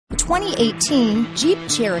2018 Jeep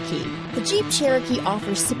Cherokee. The Jeep Cherokee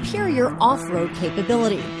offers superior off-road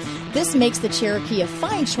capability. This makes the Cherokee a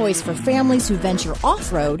fine choice for families who venture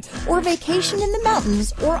off-road or vacation in the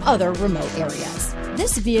mountains or other remote areas.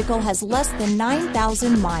 This vehicle has less than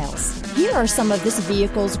 9,000 miles. Here are some of this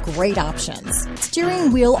vehicle's great options: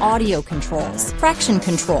 steering wheel audio controls, traction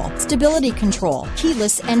control, stability control,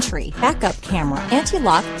 keyless entry, backup camera,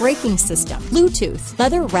 anti-lock braking system, Bluetooth,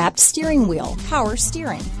 leather-wrapped steering wheel, power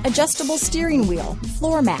steering, adjustable steering wheel,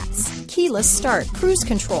 floor mats, keyless start, cruise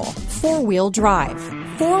control, four-wheel drive,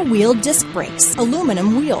 four-wheel disc brakes,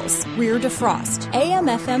 aluminum wheels, rear defrost,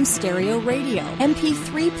 AM/FM stereo radio,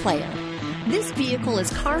 MP3 player. This vehicle is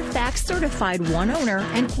Carfax certified one owner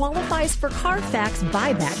and qualifies for Carfax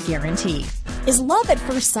buyback guarantee. Is love at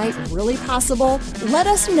first sight really possible? Let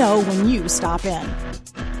us know when you stop in.